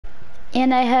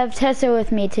And I have Tessa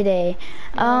with me today.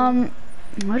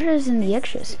 What is in the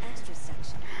extras?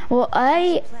 Well,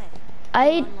 I'm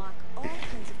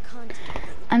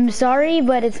sorry,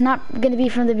 but it's not gonna be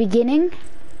from the beginning.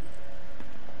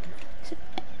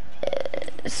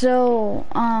 So,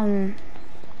 we're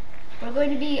going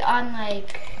to be on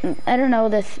like, I don't know,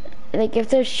 like if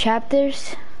there's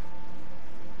chapters,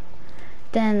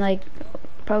 then like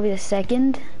probably the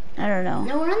second. I don't know.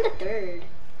 no, we're on the third.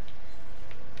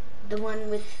 The one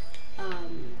with,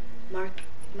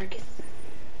 Marcus.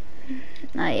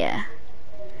 Oh yeah.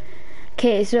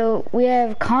 Okay, so we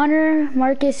have Connor,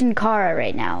 Marcus, and Kara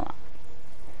right now.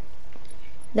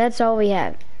 That's all we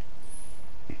have.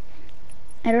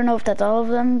 I don't know if that's all of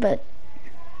them, but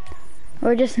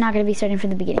we're just not gonna be starting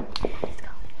from the beginning.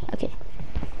 Okay.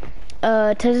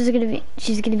 Tessa's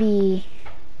she's gonna be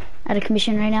out of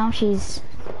commission right now. She's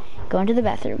going to the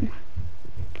bathroom.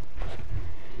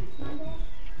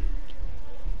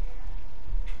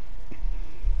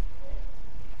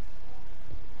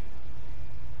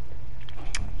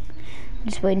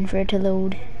 Just waiting for it to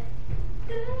load.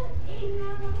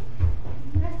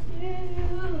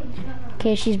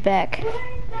 Okay, she's back.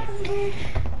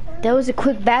 That was a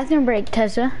quick bathroom break,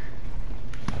 Tessa.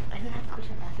 I didn't have to go to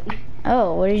the bathroom.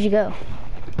 Oh, where did you go?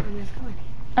 I'm just going.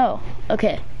 Oh,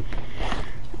 okay.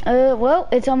 Well,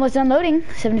 it's almost unloading.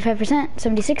 75%,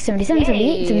 76, 77,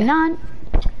 78, Yay. 79.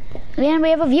 And we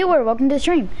have a viewer. Welcome to the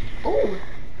stream. Oh,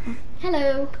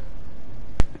 hello.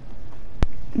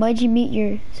 Why'd you mute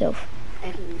yourself?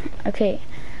 Okay.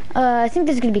 I think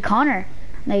this is gonna be Connor.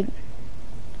 Like,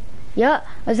 yeah.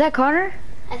 Was that Connor?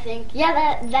 I think.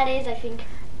 Yeah, that is, I think.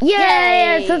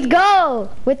 Yes, Yay. let's go!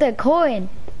 With the coin.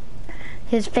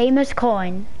 His famous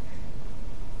coin.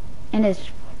 And his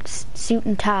suit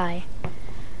and tie.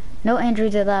 No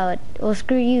androids allowed. Well,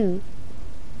 screw you.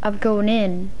 I'm going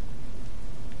in.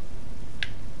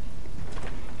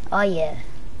 Oh, yeah.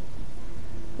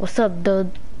 What's up,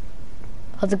 dude?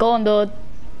 How's it going, dude?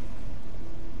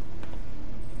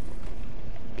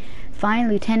 Fine,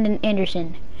 Lieutenant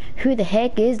Anderson. Who the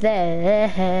heck is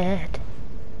that?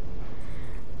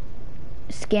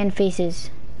 Scan faces.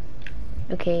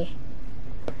 Okay.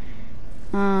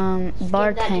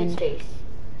 Bartender.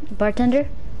 Bartender?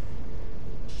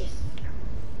 Yes.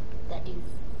 That dude.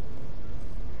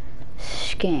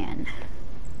 Scan.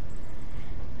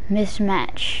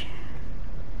 Mismatch.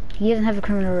 He doesn't have a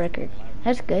criminal record.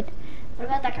 That's good. What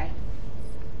about that guy?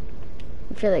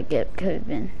 I feel like it could have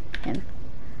been him.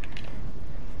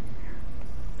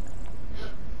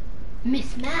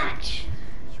 Mismatch.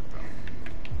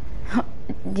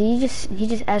 He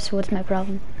just asked what's my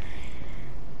problem.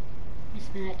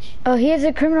 Mismatch. Oh, he has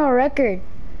a criminal record.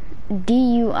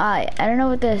 DUI. I don't know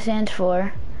what that stands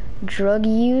for. Drug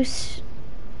use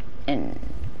and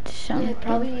something. Yeah,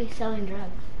 probably selling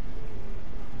drugs.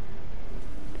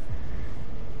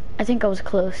 I think I was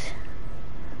close.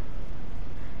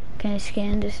 Can I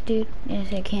scan this dude?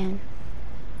 Yes, I can.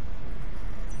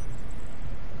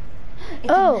 It's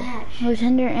Oh, a match.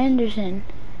 Lieutenant Anderson.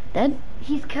 That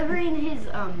He's covering his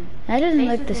that doesn't face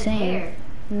look with the his same. hair.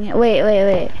 Yeah,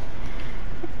 wait.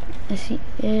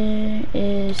 There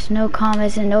is no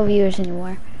comments and no viewers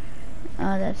anymore.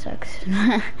 Oh, that sucks.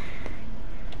 Lieutenant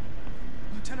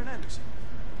Anderson,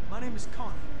 my name is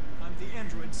Connor. I'm the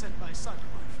android sent by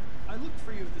Cyberlife. I looked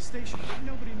for you at the station, but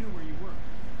nobody knew where you were.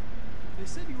 They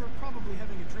said you were probably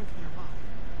having a drink nearby.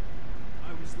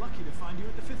 I was lucky to find you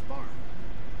at the 5th bar.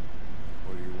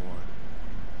 What do you want?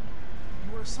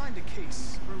 You were assigned a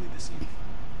case early this evening.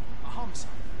 A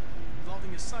homicide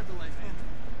involving a Cyberlife android.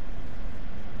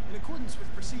 In accordance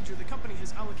with procedure, the company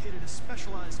has allocated a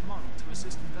specialized model to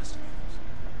assist investigators.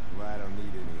 Well, I don't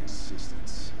need any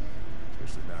assistance.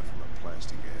 Especially not from a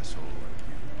plastic asshole like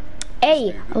you.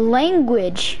 Hey,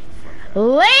 language.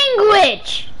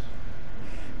 Language!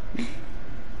 I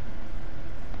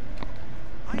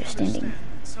Understanding. understand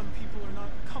that some people are not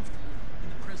comfortable in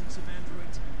the presence of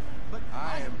androids, but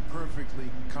I am perfectly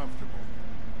comfortable.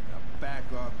 Now back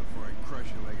off before I crush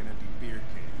you like an empty beer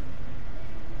can.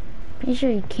 Pretty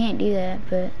sure you can't do that,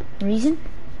 but reason?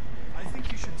 I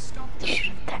think you should stop this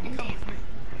and come with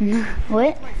me.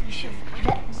 What? Life you should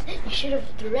You should have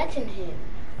threatened him.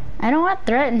 I don't want to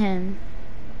threaten him.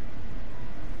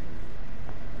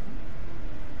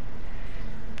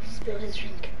 Spill his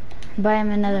drink. Buy him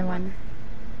another one.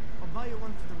 I'll buy you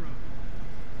one for the road.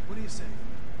 What do you say?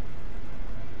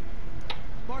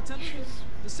 Bartender,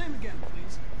 the same again,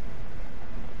 please.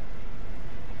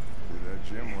 With that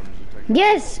Jim wants to take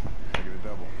Yes! Take it a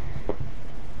double.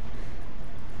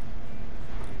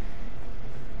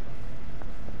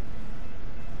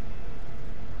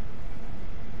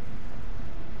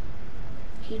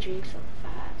 He drinks so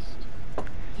fast.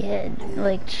 Yeah,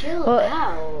 like Chill well,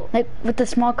 out. like with the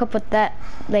small cup with that,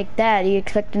 like that, you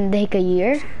expect him to take a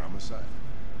year? Homicide.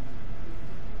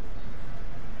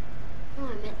 No, I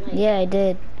meant like. Yeah, I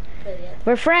did. But yeah.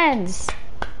 We're friends.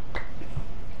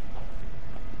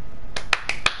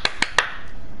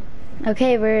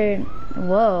 Okay, we're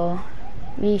whoa,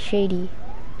 really shady.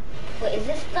 Wait, is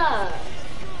this the?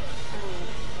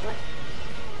 What?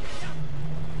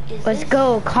 Is Let's this-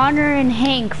 go, Connor and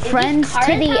Hank, is this friends to Card's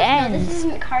the house? end. No, this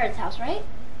isn't Card's house, right?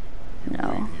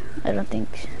 No, I don't think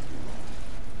so.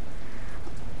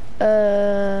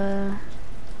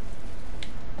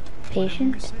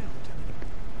 Patient? Say,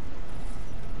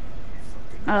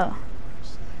 Lieutenant. Oh.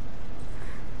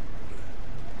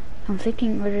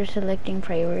 Conflicting order selecting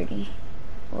priority.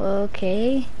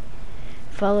 Okay.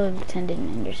 Follow Lieutenant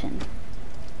Anderson.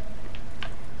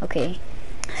 Okay.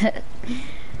 Josh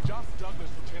Douglas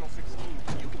for Channel 16.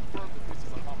 Can you confirm that this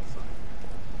is a homicide?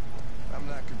 I'm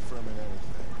not confirming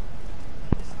anything.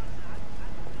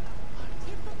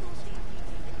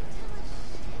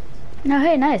 No,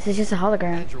 hey, nice. It's just a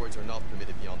hologram. Androids are not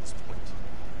permitted beyond this point.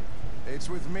 It's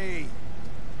with me.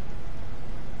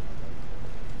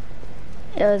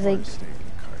 It was like, Part of staying in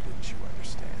the car, didn't you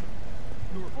understand?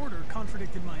 Your order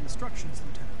contradicted my instructions,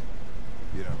 Lieutenant.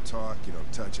 You don't talk, you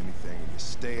don't touch anything, and you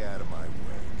stay out of my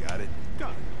way. Got it?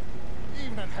 Got it.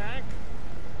 Evening, Hank.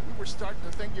 We were starting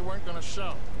to think you weren't going to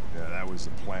show. Yeah, that was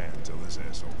the plan until this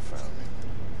asshole found me.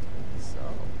 So,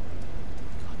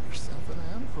 got yourself an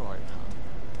android,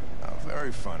 huh? Oh,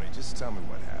 very funny. Just tell me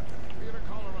what happened. We had a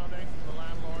call around 8 from the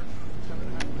landlord.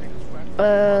 Lieutenant hadn't paid his rent for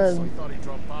a month, so he thought he'd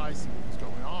drop by, see what was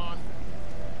going on.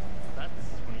 That's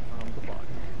when he found the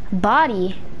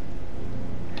body. body.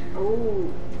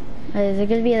 Oh. Is it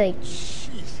gonna be like,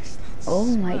 Jesus, that oh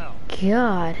my smell.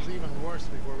 god. It was even worse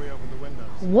before we opened the windows.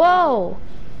 Whoa!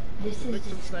 This is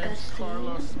Victim's name's disgusting.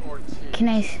 Carlos Ortiz.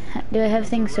 Can do I have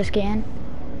things to scan?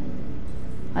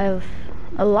 I have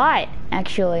a lot,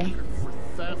 actually. For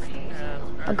theft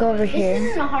and I'll go over This here.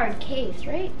 isn't a hard case,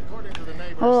 right? according to the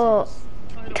neighbors, Oh, it was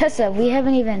kind of Tessa, we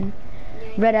haven't even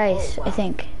red ice, Oh, wow. I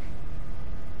think.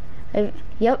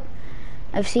 Yep.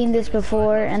 I've seen this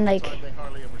before and like they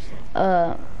hardly ever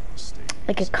saw. Mistake.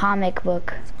 like a comic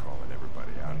book Calling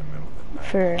everybody out in the middle of the night.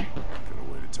 for Could have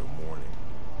waited till morning.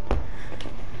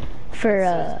 for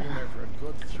Been there for a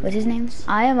good 3 what's his name? weeks.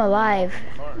 I Am Alive.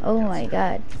 Oh my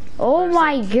god. Oh There's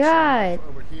my a kitchen god.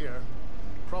 over here.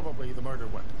 Probably the murder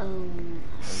weapon.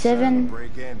 Oh. Seven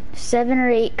Break in. 7 or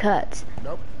 8 cuts.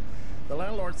 Nope. The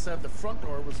landlord said the front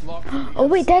door was locked. from the Oh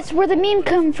wait, inside. that's where the meme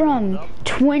come from.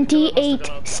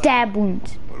 28 stab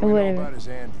wounds What do or we know whatever. about his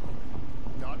android?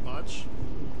 Not much.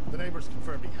 The neighbors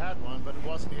confirmed he had one, but it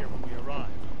wasn't here when we arrived.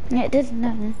 Yeah, it doesn't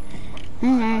nothing.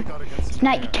 I gotta get some It's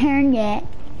not your air. turn yet.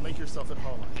 Make yourself at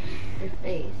home. Your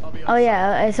face. I'll be Oh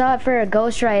yeah, I saw it for a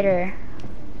Ghost Rider.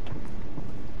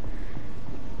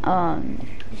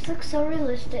 This looks so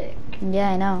realistic.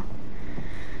 Yeah, I know.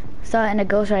 Saw it in a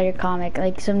Ghost Rider comic.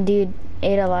 Like some dude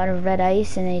ate a lot of red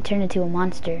ice and then he turned into a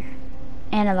monster.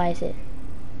 Analyze it.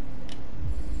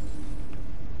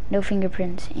 No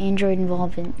fingerprints. Android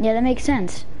involvement. Yeah, that makes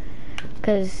sense.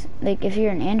 Cause like if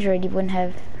you're an android, you wouldn't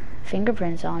have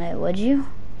fingerprints on it, would you?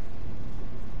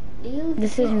 Ew.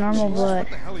 This is normal Jesus, blood. What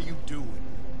the hell are you doing?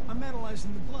 I'm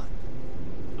analyzing the blood.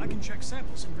 I can check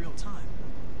samples in real time.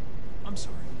 I'm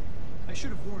sorry. I should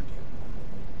have warned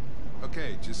you.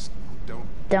 Okay, just don't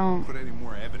Don't. put any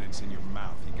more evidence in your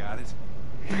mouth. You got it?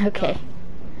 Okay.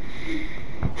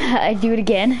 I do it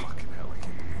again. Fucking hell, I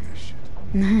can't believe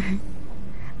this shit.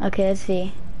 Okay, let's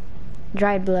see.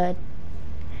 Dried blood.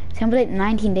 Template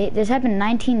 19 days. This happened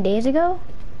 19 days ago?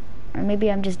 Or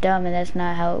maybe I'm just dumb and that's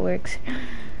not how it works.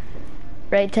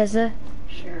 Right, Tessa?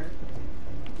 Sure.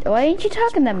 Why ain't you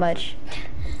talking that much?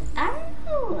 I don't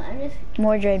know. I'm just.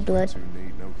 More dried blood. Who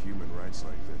need no human rights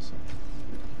like this?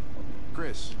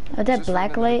 Chris. Oh, that is this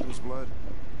black from the light? victim's blood?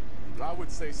 I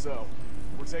would say so.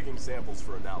 We're taking samples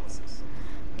for analysis.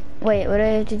 Wait, what do I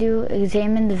have to do?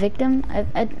 Examine the victim?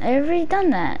 I've already done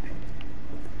that.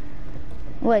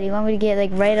 What, do you want me to get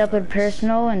like right up and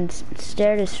personal and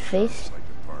stare at his face? Like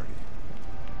a party.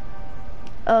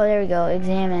 Oh, there we go.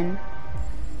 Examine.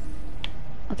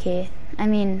 Okay. I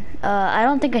mean, I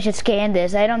don't think I should scan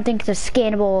this. I don't think it's a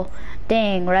scannable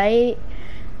thing, right?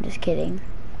 I'm just kidding.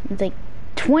 It's like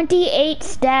 28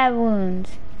 stab wounds.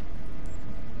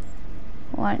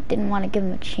 Didn't want to give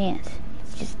him a chance.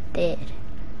 He's just dead.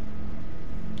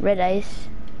 Red ice.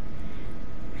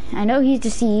 I know he's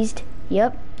deceased.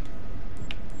 Yep.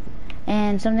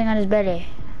 And something on his belly.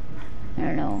 I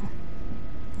don't know.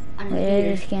 I'm Wait, did I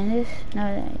weird. scan this?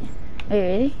 No. Wait,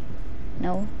 really?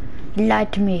 No. You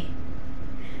lied to me.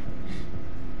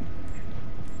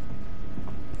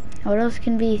 What else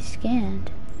can be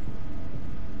scanned?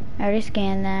 I already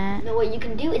scanned that. No, what you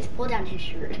can do is pull down his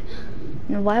shirt.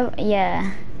 Why?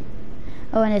 Yeah.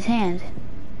 Oh, in his hand.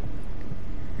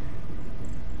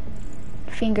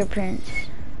 Fingerprints.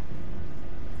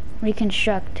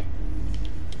 Reconstruct.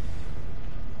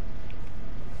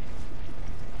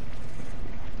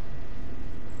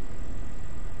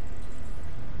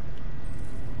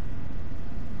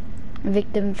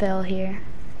 Victim fell here.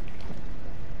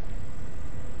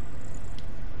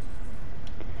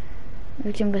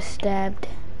 Victim was stabbed.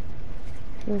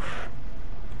 Oof.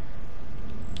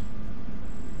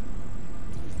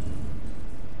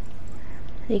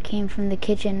 They came from the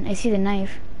kitchen. I see the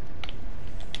knife.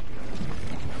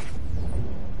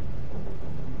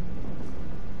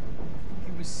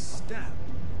 He was stabbed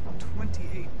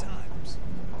 28 times.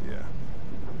 Yeah.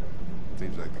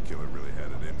 Seems like the killer really had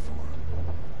it in for him.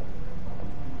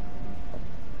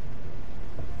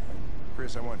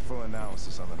 Chris, I want full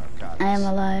analysis on the narcotics. I am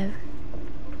alive.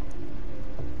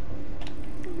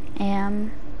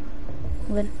 Am.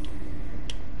 With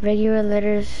regular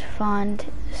letters, font,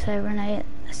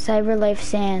 Cyberlife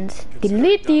Sands.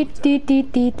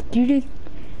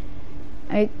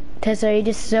 Alright, Tessa, are you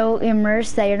just so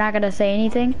immersed that you're not gonna say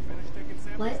anything?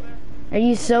 What? Are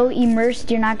you so immersed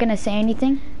you're not gonna say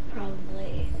anything?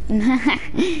 Probably.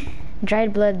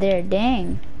 Dried blood there,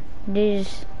 dang. Did you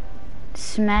just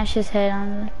smash his head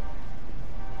on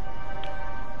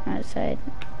the outside?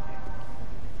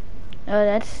 Oh,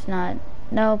 that's not.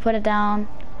 No, put it down.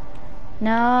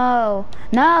 No!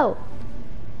 No!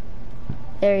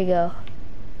 There you go.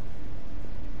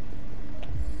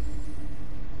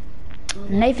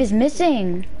 Knife is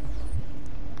missing.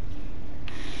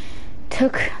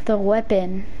 Took the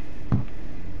weapon.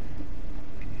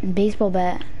 Baseball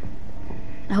bat.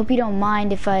 I hope you don't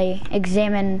mind if I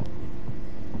examine.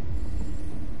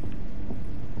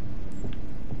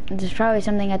 There's probably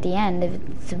something at the end if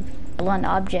it's a blunt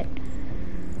object.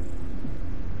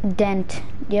 Dent,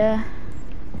 yeah.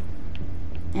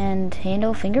 And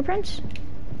handle, fingerprints?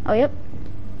 Oh, yep.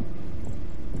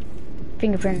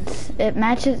 Fingerprints. It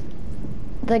matches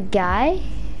the guy?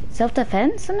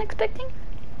 Self-defense, I'm expecting?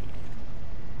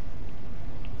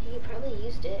 He probably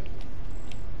used it.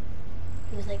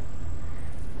 He was like,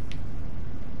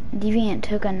 Deviant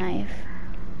took a knife.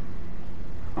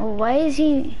 Oh, why is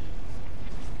he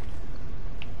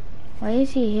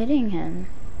hitting him?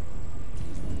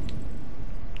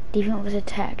 Deviant was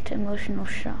attacked. Emotional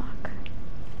shock.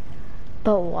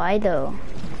 But why though?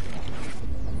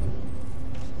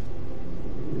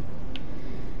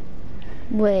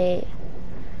 Wait.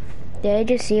 Did I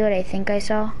just see what I think I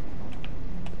saw?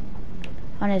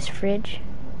 On his fridge?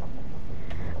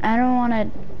 I don't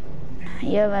wanna...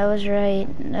 Yep, I was right.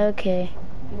 Okay.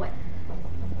 what?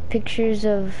 Pictures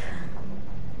of...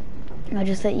 I'll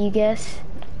just let you guess.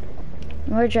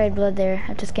 More dried blood there. I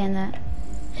have to scan that.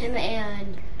 Him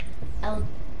and LT,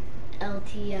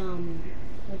 what's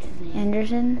his name?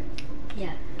 Anderson?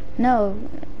 Yeah. No,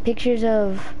 pictures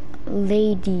of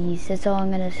ladies, that's all I'm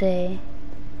gonna say.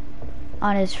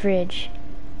 On his fridge.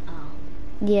 Oh.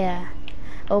 Yeah.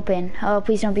 Open. Oh,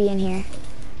 please don't be in here.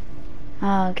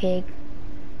 Oh, okay.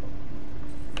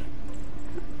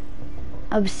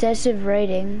 Obsessive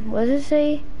writing. What does it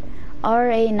say?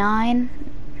 RA9?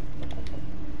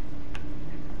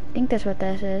 I think that's what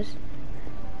that says.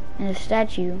 And a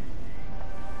statue.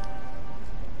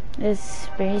 It's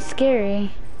very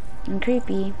scary and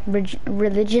creepy.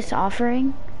 Religious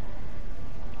offering?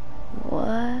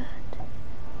 What?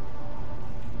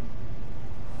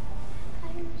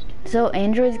 So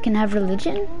androids can have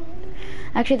religion?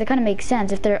 Actually, that kind of makes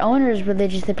sense. If their owner is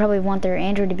religious, they probably want their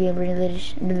android to be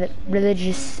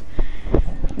religious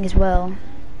as well.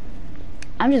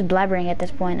 I'm just blabbering at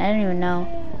this point. I don't even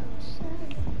know.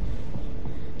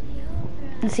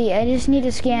 Let's see, I just need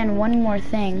to scan one more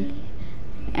thing.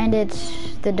 And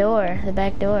it's the door, the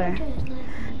back door.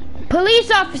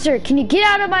 Police officer, can you get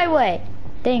out of my way?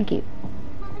 Thank you.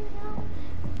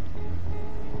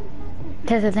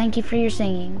 Tessa, thank you for your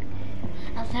singing.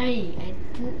 I'm sorry, I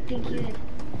didn't think you would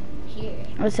hear.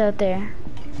 What's out there?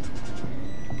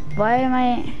 Why am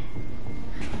I...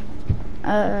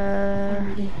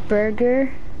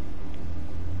 burger?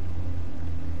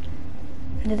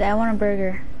 I want a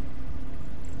burger.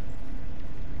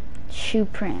 Shoe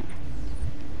print.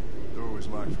 The door was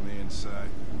locked from the inside.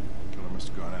 Killer must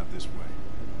have gone out this way.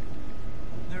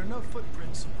 There are no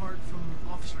footprints apart from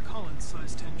Officer Collins'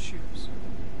 size 10 shoes.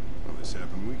 Well, this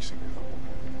happened weeks ago.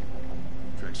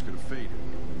 Tracks could have faded.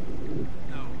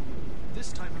 No,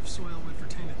 this type of soil would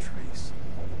retain a trace.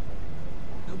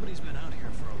 Nobody's been out here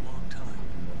for a long time.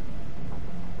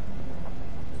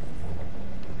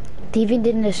 Steven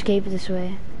didn't escape this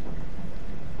way.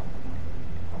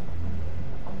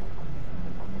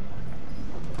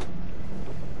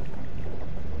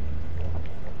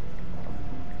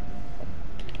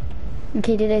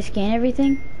 Okay, did I scan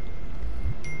everything?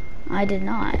 I did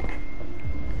not.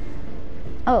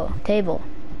 Oh, table.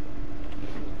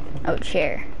 Oh,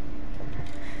 chair.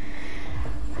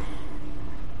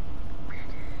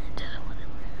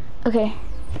 Okay.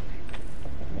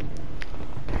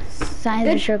 Signs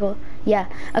of the circle. Yeah.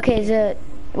 Okay, so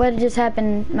what just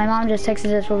happened, my mom just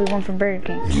texted us what we want from Burger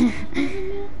King.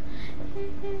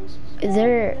 Is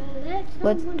there,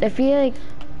 what, I feel like,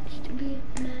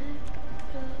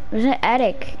 there's an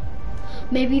attic.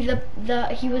 Maybe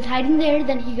he was hiding there,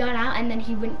 then he got out, and then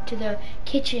he went to the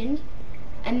kitchen,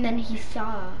 and then he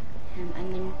saw him,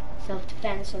 and then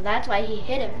self-defense. So that's why he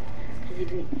hit him, because he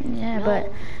didn't. Yeah, know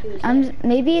but he was there.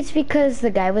 maybe it's because the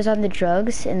guy was on the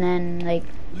drugs, and then like,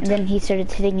 and then he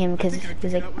started hitting him because he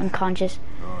was like unconscious.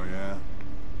 Oh, yeah?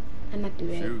 I might be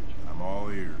right. Shoot, I'm all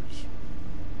ears.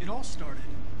 It all started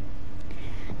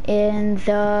In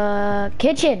the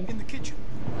kitchen. in the kitchen.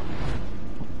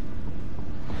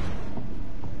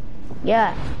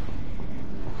 Yeah.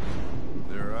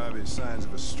 There are obvious signs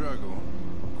of a struggle.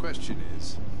 Question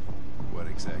is, what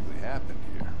exactly happened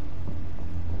here?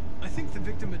 I think the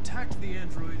victim attacked the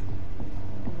android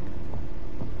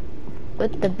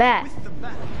With the bat. with the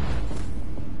bat.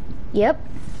 Yep.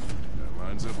 That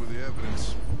lines up with the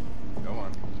evidence. Go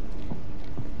on.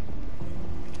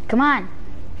 Come on.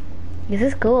 This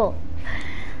is cool.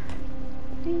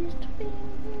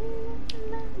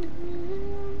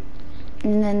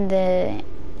 And then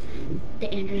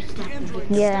The android The stabbed him. android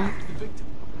Yeah. stabbed the victim.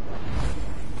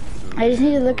 So I just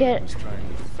need to look the at- android was trying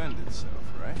to defend itself,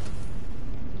 right?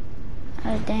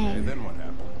 oh Okay, dang. then what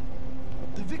happened?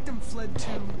 The victim fled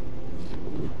to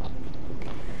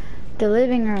The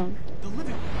living room. the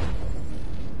living room.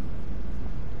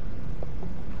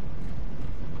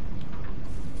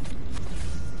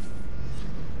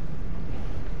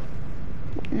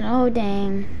 Oh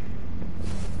dang.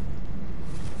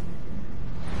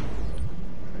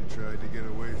 They tried to get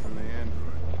away from the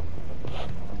android.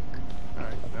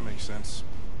 Alright, that makes sense.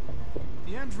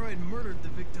 The android murdered the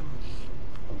victim.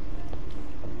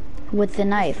 With the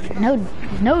knife.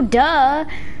 No duh.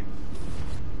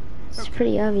 It's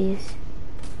pretty obvious.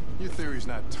 Your theory's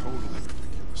not totally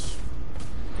ridiculous,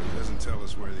 but it doesn't tell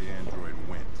us where the android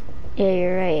went. Yeah,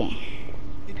 you're right.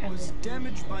 It was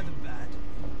damaged by the bat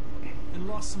and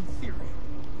lost some theory.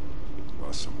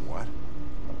 Lost some what?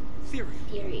 Theory.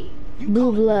 Theory. You Blue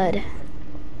call it blood.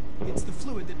 It's the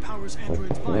fluid that powers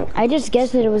androids' mind. I just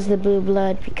guessed that it was the blue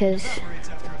blood because Evaporates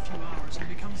after a few hours and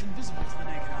becomes invisible to the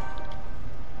naked eye.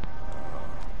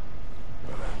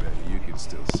 But I bet you can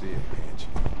still see it, can't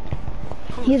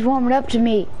you? he's warming up to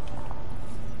me.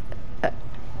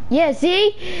 Yeah,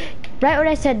 see? Right when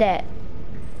I said that.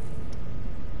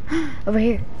 Over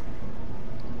here.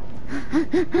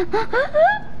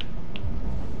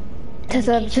 Cause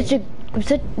I'm such,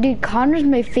 dude, Connor's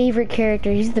my favorite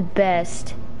character. He's the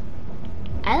best.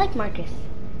 I like Marcus,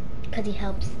 because he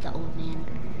helps the old man.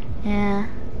 Yeah.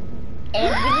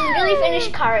 And we didn't really finish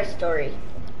Kara's story.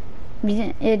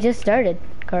 It just started,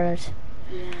 Carlos.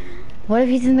 Yeah. What if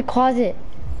he's in the closet?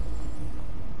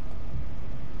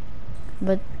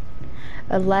 But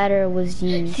a ladder was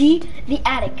used. See? The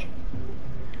attic.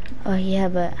 Oh yeah,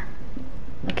 but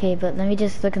okay, but let me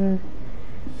just look in.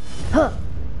 Huh.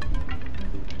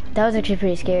 That was actually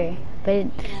pretty scary.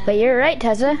 But you're right,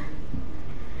 Tessa.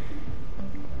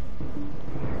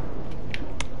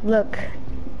 Look,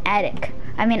 attic.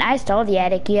 I mean, I saw the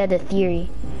attic. You had the theory.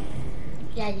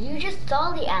 Yeah, you just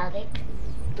saw the attic.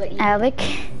 But you... Alec,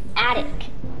 Attic.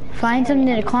 find something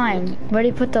to climb. Where do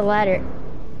you put the ladder?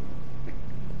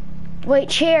 Wait,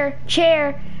 chair.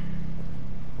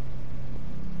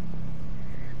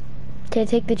 Can I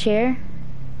take the chair?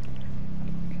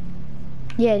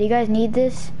 Yeah, do you guys need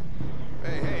this?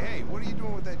 Hey, what are you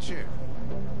doing with that chair?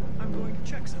 I'm going to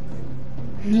check something.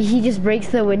 He just breaks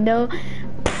the window.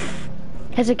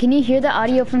 Tessa, can you hear the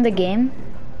audio from the game?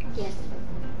 Yes.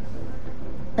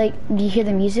 Like, do you hear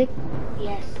the music?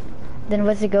 Yes. Then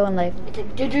what's it going like? It's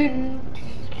like dun-dun.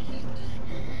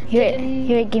 Hear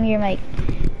it, give me your mic.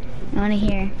 I wanna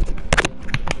hear.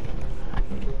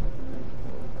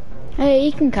 Hey,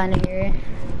 you can kinda hear it.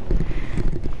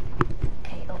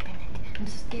 Okay, open it. I'm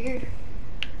scared.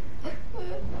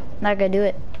 Not gonna do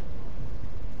it.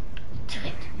 Do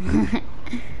it.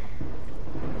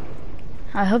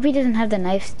 I hope he doesn't have the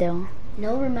knife still.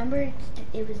 No, remember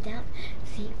it was down.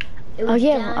 See, it was Oh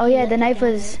yeah, down, oh he yeah, left the it knife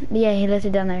down was, there. yeah, he left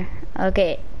it down there.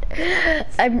 Okay.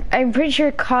 I'm pretty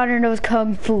sure Connor knows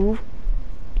Kung Fu.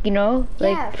 You know?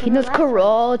 Like, Yeah, he from the knows last one.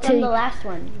 karate. From the last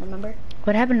one, remember?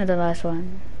 What happened to the last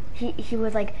one? He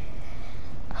was like,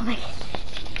 oh my god.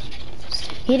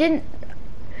 He didn't,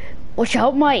 watch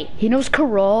out, mate. He knows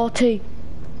karate.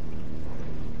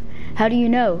 How do you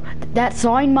know? That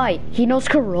sign, mate. He knows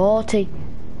karate.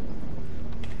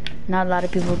 Not a lot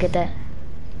of people get that.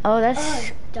 Oh, that's,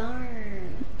 Oh,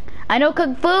 darn. I know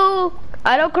Kung Fu.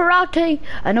 I know karate.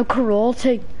 I know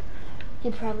karate. He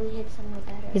probably hit somewhere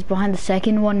better. He's behind the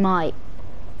second one, mate.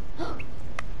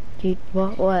 Dude,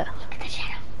 what? Look at the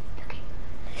shadow.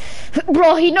 Okay.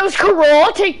 Bro, he knows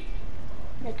karate.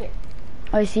 Look at.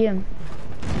 Oh, I see him.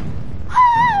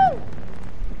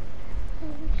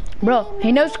 Bro,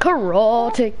 he knows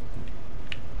karate.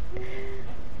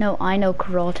 No, I know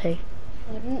karate.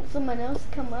 Why didn't someone else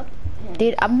come up?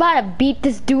 Dude, I'm about to beat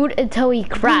this dude until he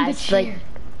crashes.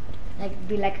 Like,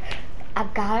 be like, I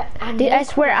dude, know I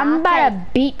swear, I'm about karate.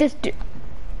 to beat this dude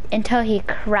until he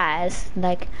crashes.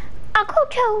 Like, Uncle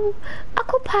Joe,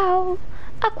 Uncle Pow,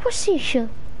 Uncle Sisha.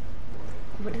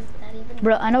 What is that even?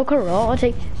 Bro, I know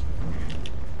karate.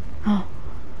 Oh.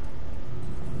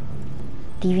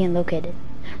 Deviant located.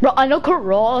 Bro, I know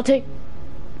karate.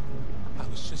 I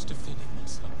was just defending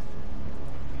myself.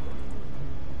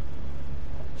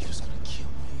 He was gonna kill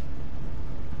me.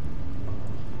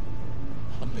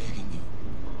 I'm begging you.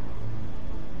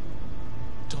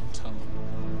 Don't tell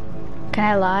him. Can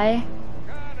I lie?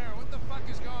 Connor, what the fuck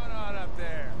is going on up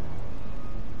there?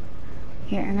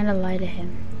 Here, I'm gonna lie to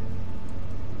him.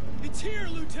 It's here,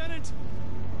 Lieutenant.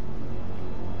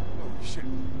 Oh shit.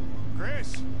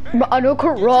 Chris! Bro, I know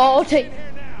karate. In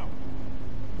here now.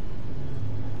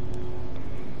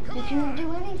 Come They didn't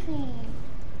do anything.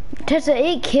 Tessa,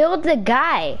 it killed the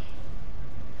guy.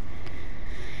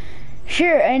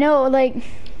 Sure, I know, like,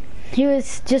 he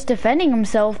was just defending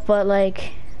himself, but,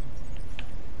 like...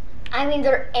 I mean,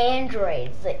 they're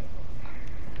androids. Like,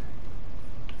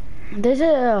 There's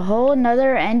a whole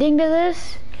nother ending to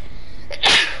this.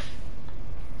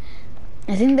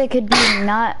 I think they could be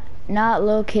not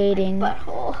locating.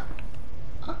 butthole.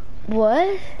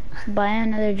 What? Buying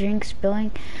another drink,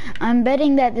 spilling. I'm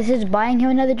betting that this is buying him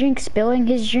another drink, spilling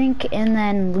his drink, and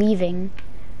then leaving.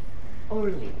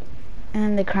 Only. And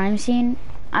then the crime scene.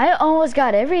 I almost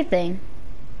got everything.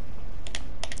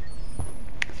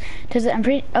 I'm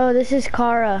pretty. Oh, this is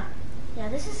Kara. Yeah,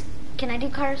 this is. Can I do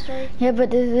car story? Yeah, but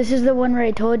this is the one where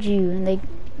I told you, and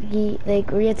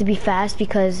where you have to be fast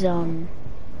because You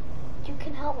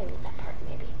can help me with that part,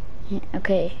 maybe. yeah,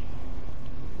 okay.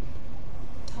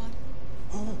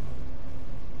 Todd?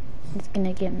 It's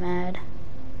gonna get mad.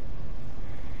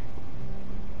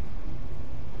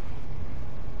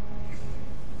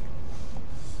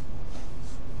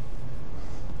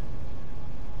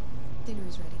 Dinner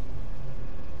is ready.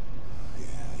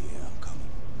 Yeah, I'm coming.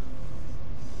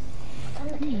 What's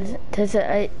on the table?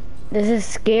 Tessa, this is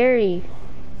scary.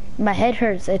 My head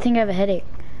hurts. I think I have a headache.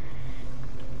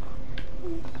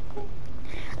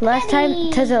 Last time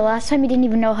you didn't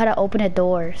even know how to open a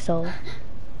door, so like,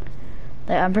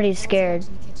 I'm pretty scared.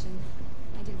 In the kitchen.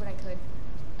 I did what I could.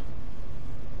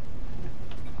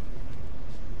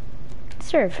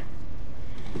 Serve.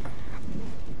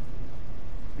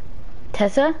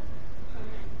 Tessa,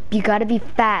 you gotta be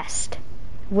fast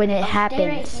when it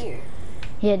happens. Stay right here.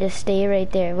 Yeah, just stay right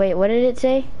there. Wait, what did it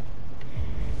say?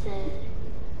 Said,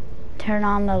 Turn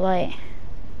on the light.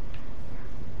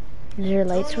 Is there a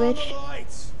light Turn on switch? the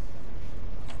lights.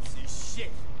 See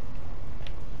shit.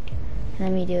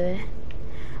 Let me do it.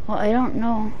 Well, I don't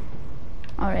know.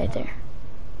 Oh, right there.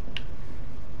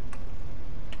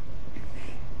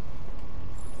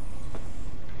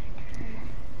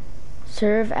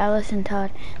 Serve Alice and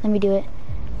Todd. Let me do it.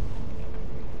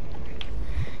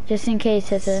 Just in case,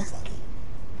 Tessa.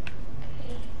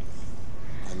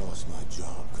 I lost my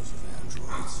job because of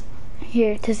androids.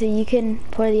 Here, Tessa, you can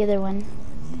pour the other one.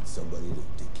 I need somebody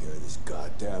to take care of this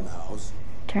goddamn house.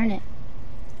 Turn it.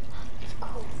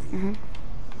 You are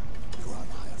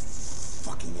my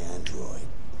fucking android.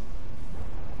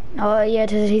 Oh, yeah,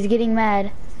 Tessa, he's getting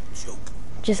mad. Joke.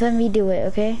 Just let me do it,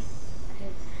 okay?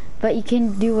 But you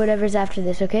can do whatever's after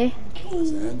this, okay?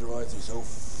 Those androids are so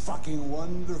fucking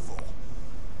wonderful.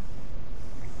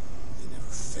 They never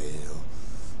fail.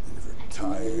 They never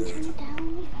tired.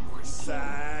 We're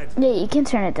sad. Yeah, you can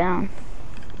turn it down.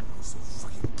 So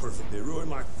fucking perfect. They ruined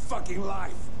my fucking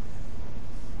life.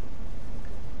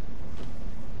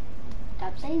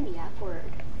 stop saying the F word.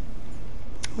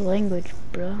 Language,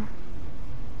 bro.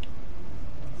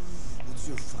 It's What's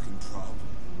your fucking problem?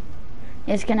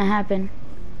 It's gonna happen.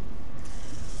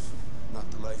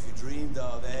 Not the life you dreamed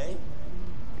of, eh?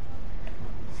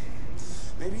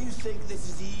 Maybe you think this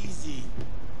is easy.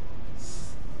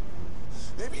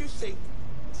 Maybe you think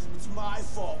it's my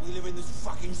fault we live in this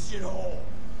fucking shithole.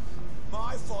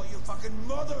 My fault your fucking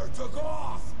mother took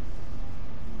off.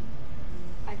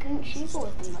 I couldn't shape it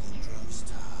with them. Drugs,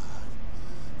 Todd.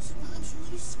 Sometimes you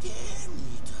really scare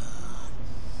me, Todd.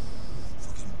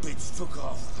 Fucking bitch took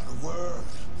off without a word.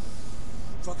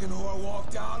 Fucking whore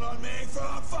walked out on me for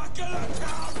a fucking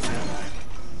accountant.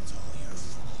 It's all your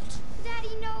fault.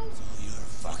 Daddy, no. It's all your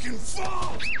fucking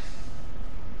fault.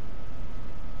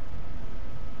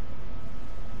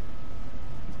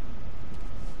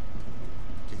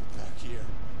 Get back here.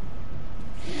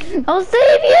 I'll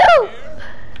save you!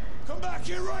 Come back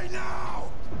here right now!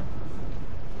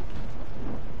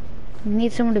 You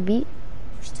need someone to beat?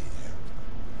 You stay there.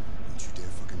 Don't you dare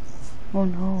fucking move. Oh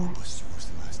no. I'll bust you worse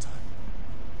than last time.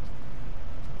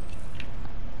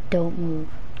 Don't move.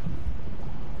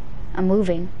 I'm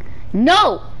moving.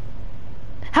 No!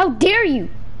 How dare you?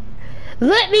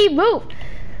 Let me move!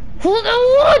 Hold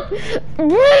on!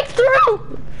 Break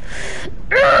through!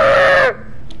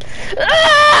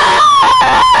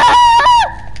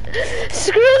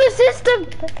 Screw the system!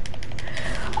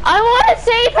 I want to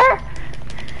save her!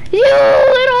 You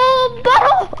little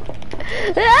butthole!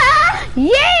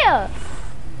 Yeah!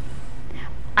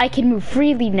 I can move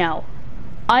freely now.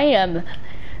 I am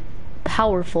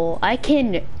powerful. I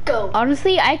can Go.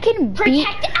 Honestly, I can beat.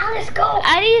 Protect Alice, go!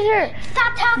 I need her. Stop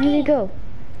I need talking! to go.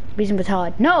 Reason with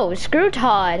Todd. No, screw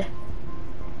Todd.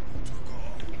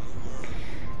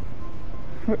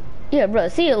 Yeah, bro.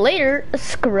 See you later,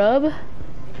 scrub.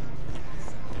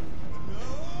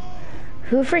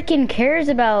 Who freaking cares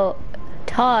about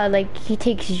Todd? Like, he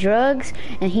takes drugs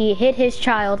and he hit his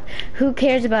child. Who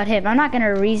cares about him? I'm not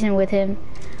gonna reason with him.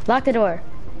 Lock the door.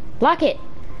 Lock it.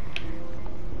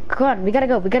 Come on, we gotta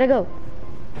go. We gotta go.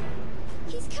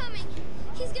 He's coming.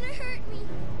 He's gonna hurt me.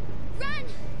 Run!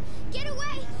 Get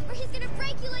away, or he's gonna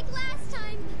break you like last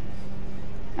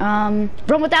time.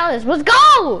 Run with Alice. Let's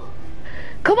go!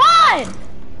 Come on!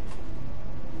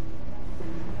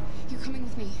 You're coming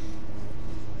with me.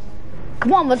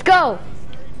 Come on, let's go!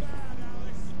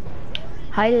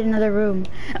 Hide in another room.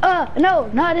 No,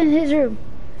 not in his room.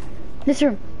 This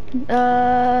room.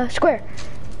 Square.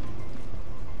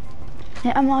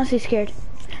 Yeah, I'm honestly scared.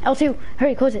 L2,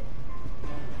 hurry, close it.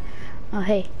 Oh,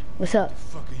 hey, what's up? What the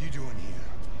fuck are you doing here?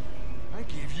 I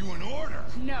gave you an order.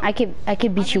 No. I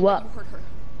could beat you up. You hurt her.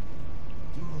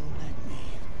 You won't let me.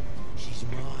 She's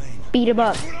mine. Beat him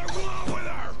up. What I want with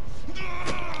her.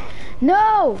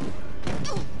 No!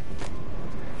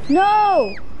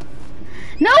 No!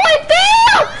 No, I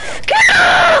failed! Get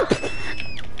up!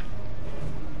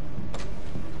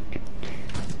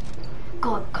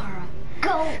 Go, Kara.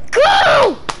 Go!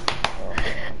 Go!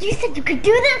 You said you could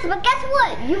do this, but guess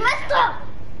what? You messed up!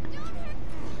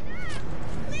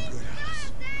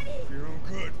 For your own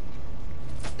good.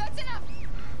 That's enough.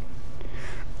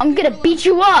 I'm gonna beat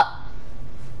you up!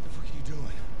 What the fuck are you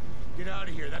doing? Get out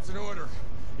of here. That's an order.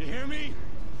 You hear me?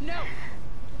 No.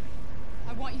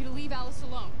 I want you to leave Alice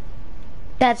alone.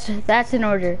 That's an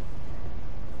order.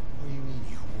 What do you mean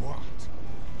you want?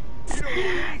 You don't want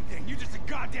anything. You're just a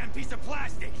goddamn piece of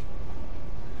plastic.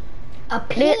 A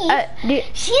piece? Dude,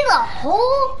 She's a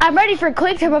whole I'm ready for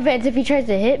quick time events if he tries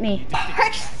to hit me.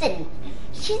 person.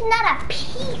 She's not a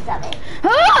piece of it.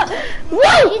 Ah!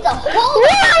 Whoa! She's a whole...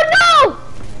 Whoa, no!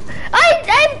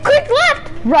 I'm quick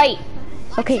left! Right.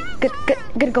 Okay, good,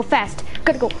 gotta go fast.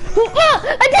 Gotta go.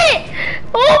 Ah, I did it!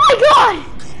 Oh my god!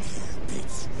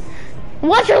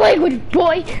 Watch your language,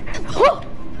 boy! Oh.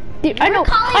 Dude, I know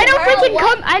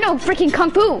freaking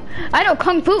kung fu. I know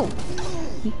kung fu.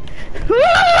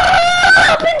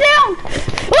 Ah, up and down!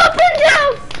 Up and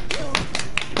down!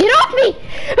 Get off me!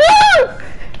 Ah!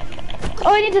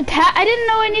 Oh, I need to tap. I didn't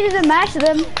know I needed to mash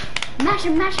them. Mash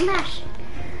him, mash, mash.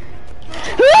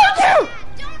 Ah!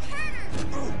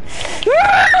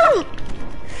 Ah!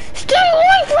 Stay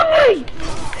away from me!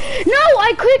 No,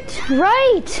 I clicked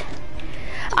right.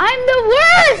 I'm the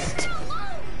worst.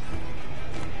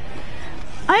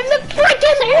 I'm the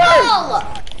freaking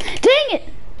worst. Dang it!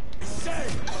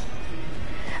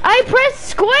 I pressed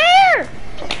square.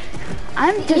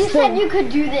 I'm just. You said you could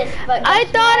do this, but I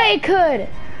thought I could.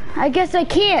 I guess I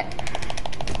can't.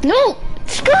 No!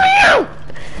 Screw you!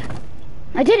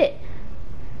 I did it.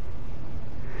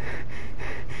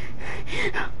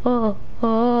 Oh.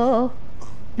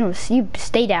 No, you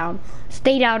stay down.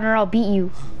 Stay down or I'll beat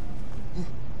you.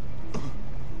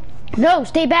 No,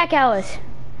 stay back, Alice.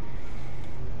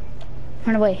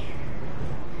 Run away.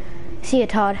 See ya,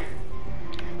 Todd.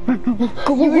 Go, go, You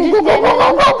go, were go, just go, standing go,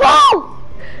 there. go, go,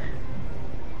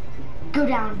 Go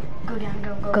down. Go down.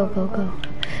 Go. go, go, go.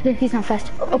 Go. He's not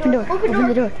fast. Open door. Open Open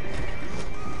the door.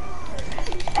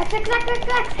 X.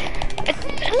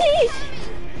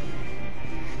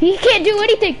 He can't do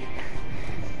anything.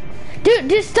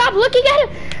 Dude, stop looking at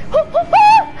him.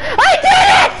 I did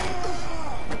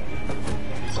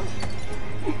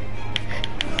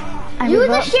it! Use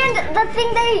the shield, the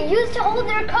thing they use to hold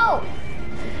their coat.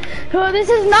 Oh, this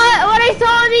is not what I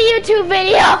saw in the YouTube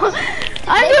video.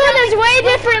 I'm doing this way They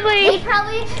differently.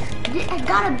 probably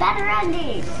got a better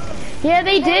ending. Yeah,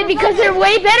 they did because they're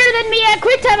way better than me at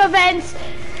QuickTime events.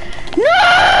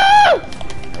 No!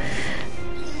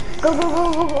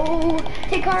 Go.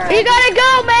 Take our. You gotta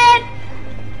go, man.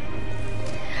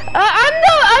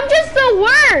 I'm just the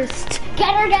worst.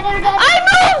 Get her. I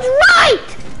moved right.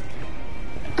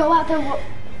 Go out there.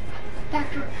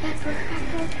 Back door.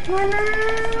 No.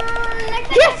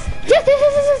 Next. Yes.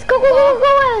 Go,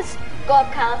 Alice. Go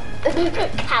up,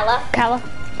 Kala. Kala.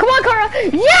 Come on, Kara.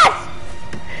 Yes.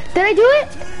 Did I do it?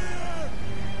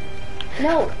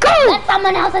 No. Go. Let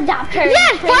someone else adopt her.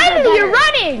 Yes, Train her finally, you're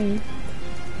better. running.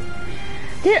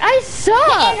 Dude, I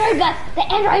suck. The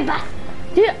Android bus.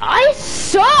 Dude, I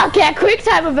suck at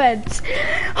QuickTime events.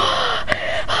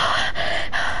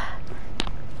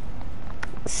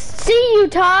 See you,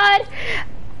 Todd.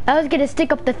 I was gonna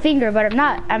stick up the finger, but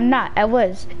I'm not. I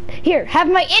was. Here, have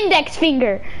my index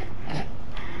finger.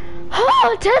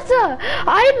 Oh, Tessa,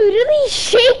 I'm literally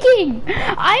shaking.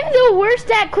 I'm the worst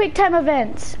at QuickTime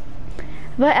events.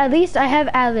 But at least I have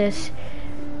Alice.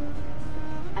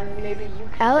 I mean, maybe you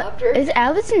can adopt her. Is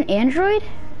Alice an android?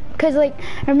 Cause like,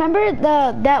 remember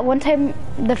that one time,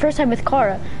 the first time with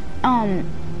Kara,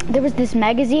 there was this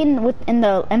magazine in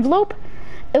the envelope.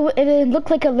 It looked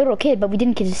like a little kid, but we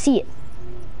didn't get to see it.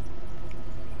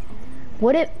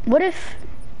 What if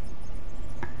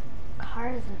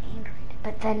Kara's an android,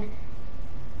 but then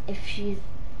if she's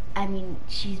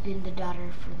been the daughter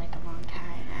for like a long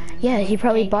time. Yeah, he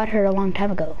probably bought her a long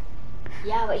time ago.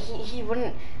 Yeah, but he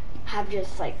wouldn't have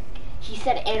just like, he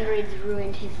said androids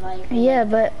ruined his life. Yeah,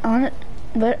 but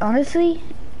honestly,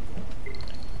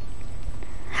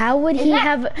 how would he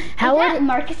have? How Is that would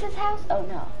Marcus's house? Oh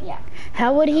no, yeah.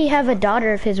 how would he have a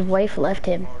daughter if his wife left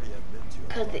him?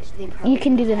 Because they probably You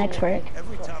can do the next part.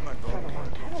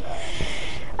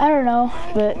 I don't know,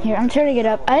 but here, I'm turning it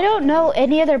up. I don't know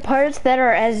any other parts that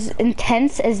are as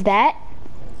intense as that.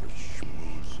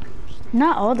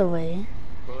 Not all the way.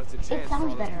 It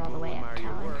sounds better all the way up,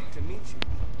 Callan.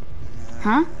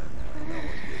 Huh?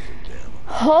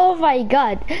 Oh my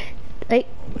god. Like,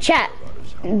 chat.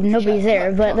 Nobody's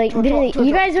there, but like, literally,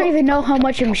 you guys don't even know how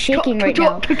much I'm shaking right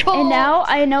now. And now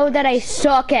I know that I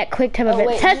suck at QuickTime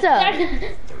events.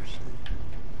 Tessa!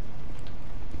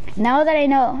 Now that I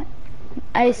know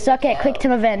I suck at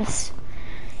QuickTime events,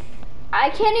 I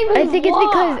can't even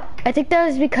I think that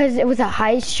was because it was a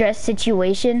high stress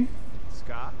situation.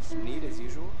 Scott, neat as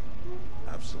usual.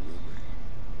 Absolutely.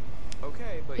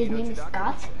 Okay, but His you know name what is your doctor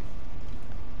Scott?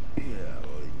 would say. Yeah,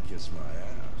 well, you can kiss my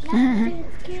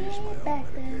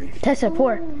ass. Tessa,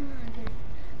 pour.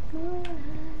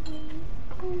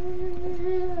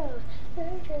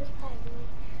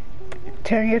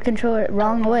 Turn your controller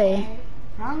wrong way.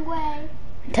 Wrong way.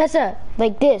 Tessa,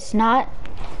 like this, not.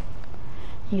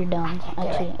 You're dumb.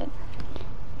 Actually,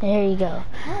 there you go.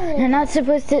 You're not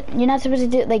supposed to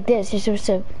do it like this. You're supposed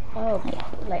to. Oh,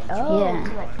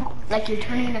 Yeah. Like you're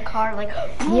turning the car like.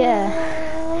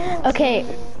 Yeah. Okay.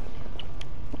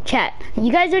 Chat.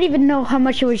 You guys don't even know how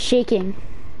much it was shaking.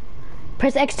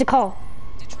 Press X to call.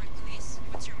 Detroit Police,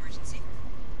 what's your emergency?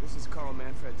 This is Carl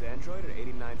Manfred's android at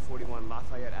 8941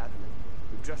 Lafayette Avenue.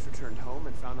 We've just returned home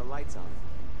and found the lights on.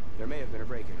 There may have been a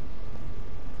break-in.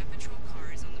 A patrol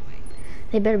car is on the way.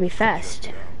 They better be fast.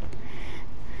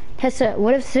 Tessa,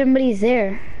 what if somebody's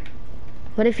there?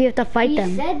 What if you have to fight He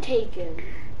them? said take him.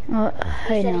 Oh,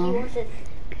 He I said he know. wants to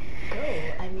go.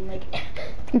 I mean, like.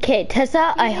 Okay,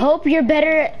 Tessa, I hope you're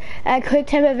better at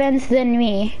QuickTime events than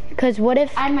me. Cause what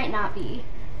if? I might not be.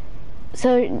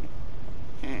 So,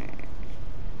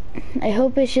 I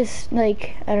hope it's just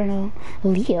like, I don't know,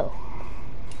 Leo.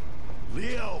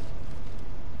 Leo!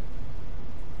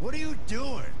 What are you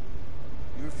doing?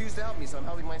 You refused to help me, so I'm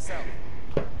helping myself.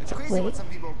 It's crazy Wait. what some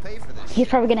people pay for this. He's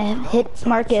probably gonna hit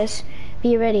Marcus.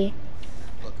 Be ready.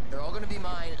 Look, they're all gonna be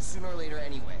mine sooner or later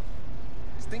anyway.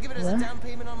 Just think of it as What? a down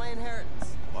payment on my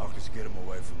inheritance. Marcus, get him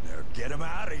away from there. Get him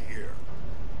out of here.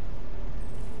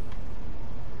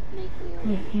 Make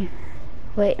Leo.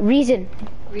 Wait, reason.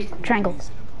 Triangle.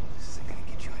 This isn't gonna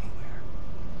get you anywhere.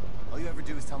 All you ever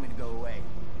do is tell me to go away.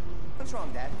 What's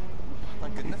wrong, Dad?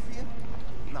 Not good enough for you?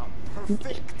 Not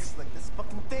perfect, like this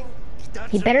fucking thing.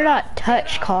 He better not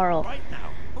touch Carl. Right now.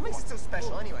 What makes it so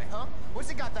special anyway, huh? What's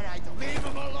it got that I don't? Leave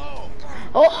him alone.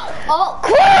 Oh,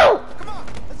 Carl! Come on,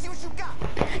 let's see what you got.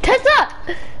 Tessa!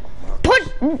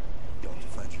 Put. Don't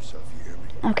defend yourself, you hear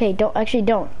me? Okay, don't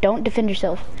defend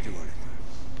yourself. Don't do anything.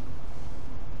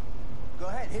 Go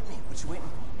ahead, hit me. What you waiting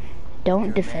for? Don't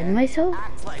You're a defend man. myself?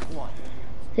 Act like one.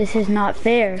 This is not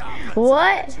fair.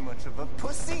 What? Too much of a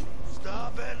pussy.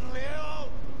 Stop it, Leo!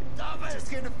 Stop it! Just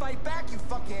scared to fight back, you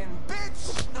fucking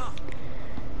bitch.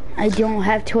 I don't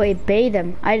have to obey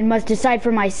them. I must decide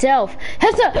for myself.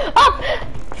 Tessa, up!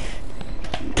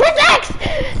 Press X!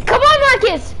 Come on,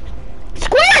 Marcus!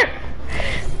 Square!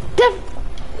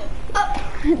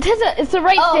 Tessa, it's the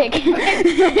right stick.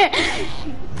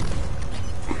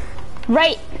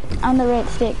 Right on the right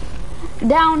stick.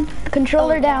 Down,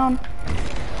 controller down.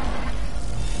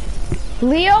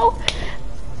 Leo,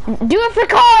 do it for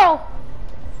Carl!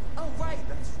 Oh, right,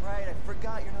 that's right. I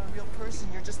forgot you're not a real person.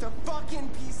 You're just a fucking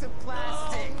piece of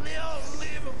plastic. Oh, Leo,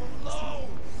 leave him alone!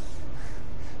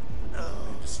 No.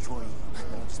 Destroy you.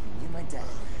 That'll just be me and my dad.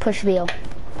 Push Leo.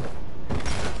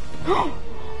 Oh.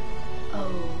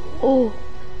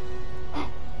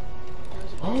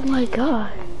 Oh my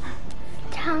god.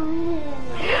 I'm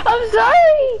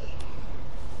sorry.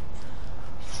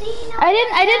 I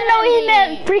didn't know he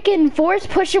meant freaking force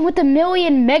push him with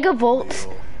 1,000,000 megavolts.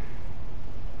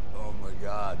 Oh my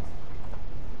god.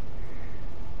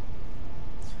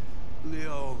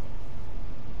 Leo.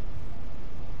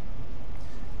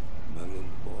 My little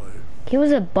boy. He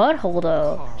was a butthole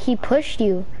though. He pushed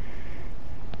you.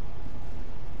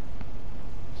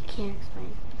 Can't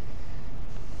explain.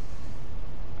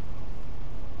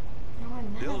 No,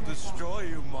 I'm mad He'll at myself. destroy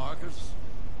you, Marcus.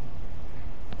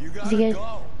 You Is gotta he good?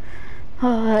 go.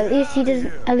 Oh, at least he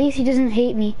doesn't. At least he doesn't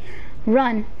hate me.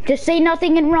 Run. Just say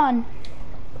nothing and run.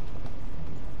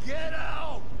 Get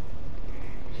out!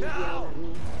 He yelled Now! at me.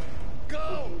 Go! He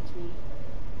hates me.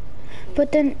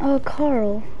 But then,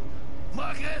 Carl.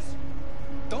 Marcus!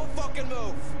 Don't fucking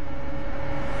move!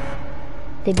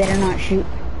 They better not shoot.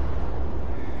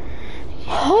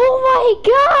 Oh my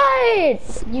god!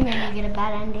 You made me get a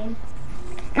bad ending.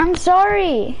 I'm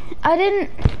sorry. I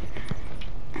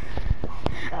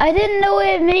didn't know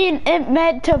it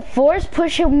meant to force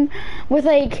push him with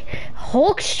like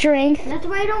Hulk strength. That's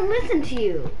why I don't listen to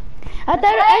you. I thought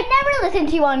I never listen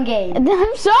to you on game.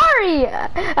 I'm sorry. I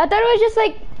thought it was just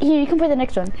like here. You can play the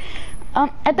next one. I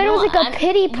thought it was like a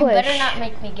pity push. You better not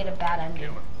make me get a bad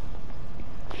ending.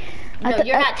 No,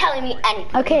 you're not telling me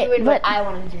anything. Okay, you're doing but what I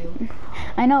want to do.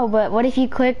 I know, but what if you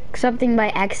click something by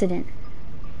accident?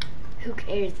 Who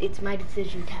cares? It's my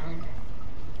decision, Talon.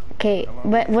 Okay,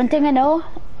 but one thing I know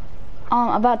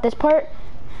about this part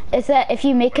is that if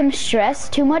you make him stress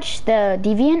too much, the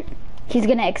deviant, he's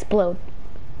gonna explode.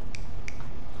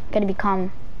 Gotta be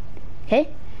calm. Okay?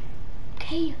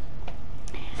 Okay.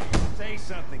 Say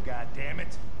something,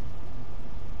 goddammit.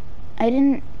 I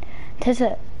didn't,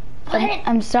 Tessa.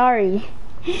 I'm sorry.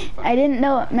 I didn't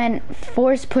know it meant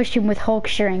force push him with Hulk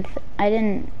strength. I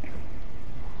didn't.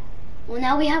 Well,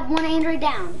 now we have one android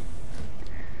down.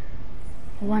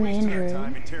 One injury.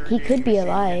 He could be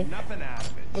alive. Nothing out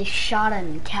of it. They shot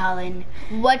him, Talon.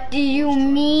 What do you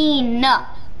mean?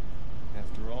 After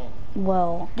all.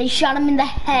 Well, They shot him in the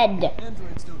head.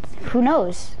 Androids don't feel. who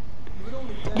knows? You would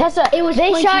only die. Tessa, they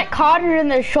plenty- shot Connor in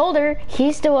the shoulder.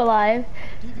 He's still alive.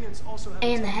 Deviants also have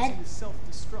And a the head. tendency to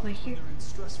self-destruct Right here. when they're in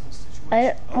stressful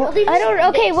situations. I don't.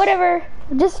 Okay, whatever.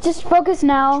 Just focus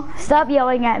now. Stop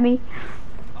yelling at me.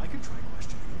 I could try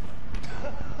questioning.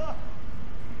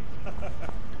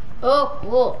 Oh,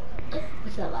 whoa.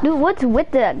 What's that laugh? Dude, what's with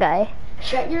that guy?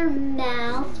 Shut your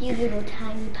mouth, you little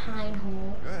tiny pine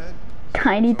hole. Go ahead.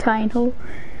 Tiny tiny hole.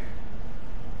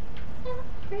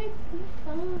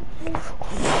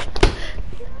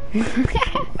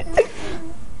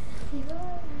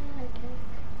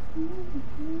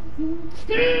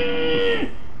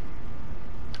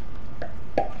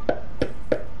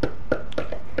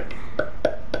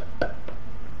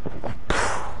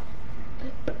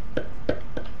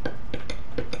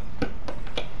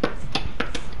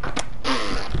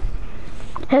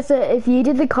 Tessa, if you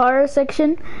did the Kara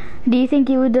section, do you think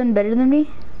you would have done better than me?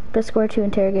 Press square to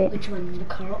interrogate. Which one? The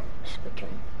Carl? Which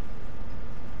one?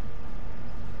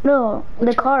 No,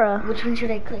 the Kara. Which one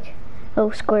should I click?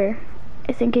 Oh, square.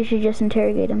 I think you should just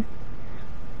interrogate him.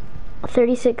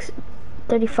 36,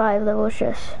 35 level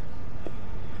stress.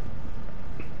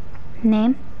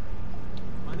 Name?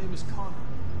 My name is Connor.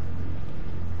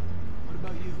 What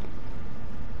about you?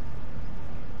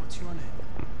 What's your name?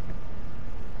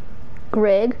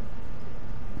 Greg.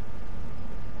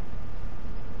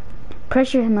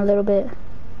 Pressure him a little bit.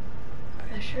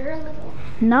 Pressure a little.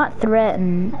 Not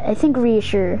threaten. I think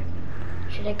reassure.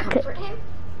 Should I comfort him?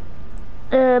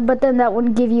 But then that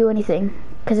wouldn't give you anything.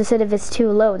 Because it said if it's too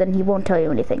low, then he won't tell you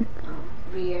anything.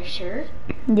 Reassure?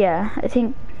 Yeah, I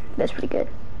think that's pretty good.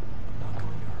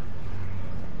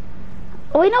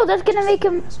 Oh wait, no, that's gonna make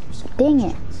him... Dang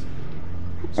it.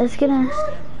 That's gonna...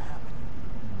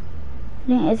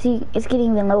 Dang, it's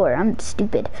getting even lower. I'm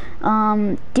stupid.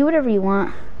 Do whatever you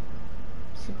want.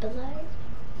 Sympathize?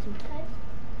 Sympathize?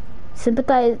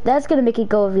 Sympathize. That's gonna make it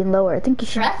go even lower. I think you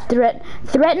should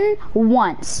threaten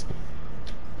once.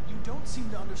 You don't seem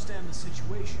to understand the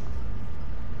situation.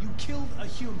 You killed a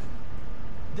human.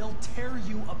 They'll tear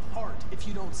you apart if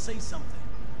you don't say something.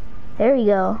 There you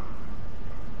go.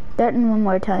 Threaten one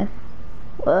more time.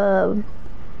 Probe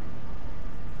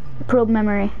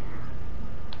memory.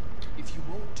 If you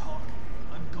won't talk,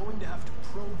 I'm going to have to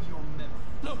probe your memory.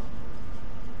 No!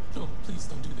 No, please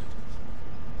don't do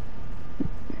that.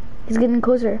 He's getting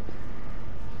closer.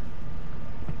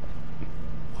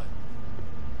 What?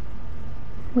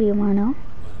 What do you want to know?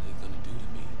 What are they gonna do to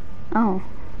me? Oh.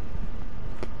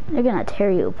 They're gonna tear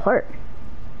you apart.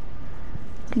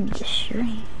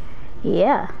 Destroy.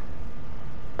 Yeah.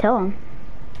 Tell him.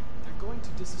 They're going to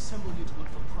disassemble you to look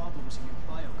for problems in your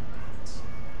biocomponents.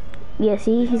 Yeah,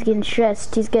 see? He's getting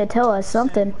stressed. He's gonna tell us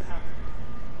something.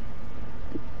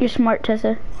 You're smart,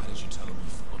 Tessa. Why did you tell him you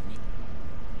followed me?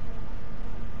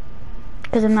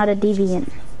 Because I'm not a deviant.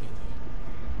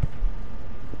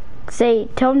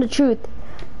 Tell him the truth.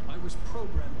 I was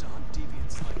programmed to hunt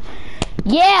deviants like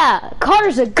you. Yeah!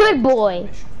 Carter's a good boy!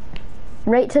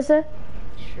 Right, Tessa?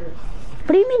 Sure.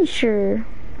 What do you mean, sure?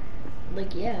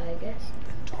 Like, yeah, I guess.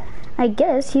 I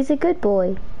guess he's a good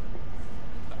boy.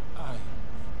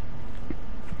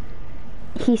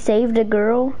 He saved a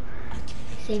girl.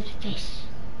 Saved fish.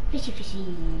 Fishy, fishy.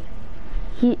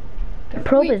 He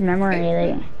probe his memory.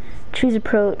 Like, choose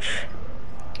approach.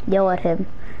 Yell at him.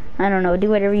 I don't know. Do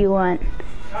whatever you want.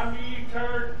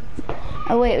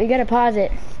 Oh wait, we gotta pause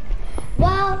it.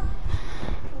 Well,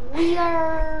 we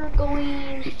are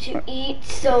going to eat,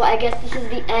 so I guess this is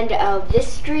the end of this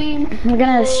stream. We're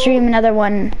gonna stream another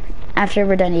one after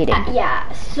we're done eating. Yeah,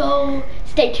 so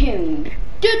stay tuned.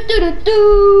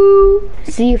 Do.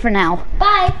 See you for now.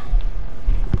 Bye.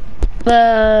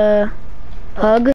 Hug.